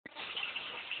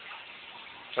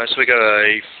So we got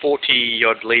a 40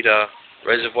 odd litre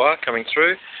reservoir coming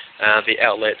through. The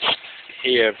outlets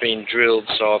here have been drilled,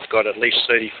 so I've got at least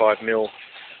 35 mil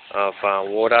of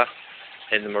water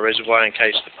in my reservoir in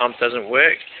case the pump doesn't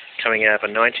work, coming out of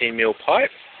a 19 mil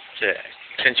pipe to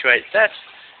accentuate that,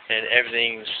 and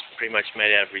everything's pretty much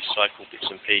made out of recycled bits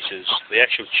and pieces. The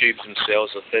actual tubes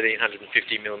themselves are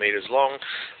 1350 millimeters long,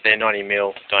 they're 90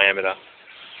 mil diameter.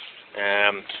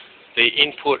 The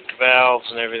input valves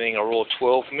and everything are all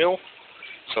 12 mil,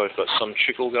 so we've got some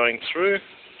trickle going through.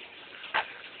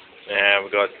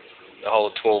 We've got the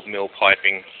whole 12 mil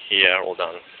piping here all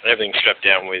done. Everything's strapped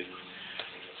down with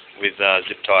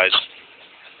zip ties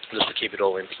just to keep it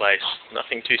all in place.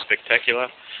 Nothing too spectacular.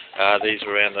 These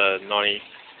are around the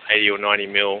 80 or 90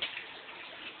 mil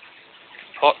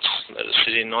pots that are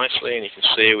sitting nicely, and you can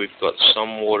see we've got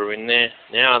some water in there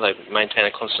now. They maintain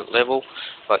a constant level,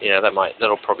 but you know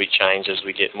that'll probably change as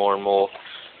we get more and more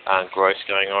growth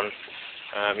going on.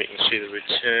 You can see the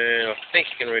return. I think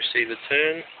you can see the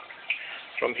turn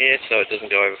from here, so it doesn't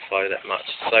go overflow that much.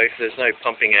 So if there's no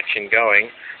pumping action going,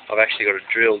 I've actually got it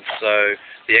drilled so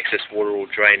the excess water will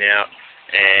drain out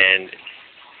and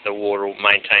the water will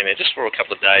maintain there just for a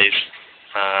couple of days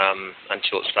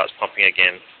until it starts pumping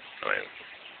again.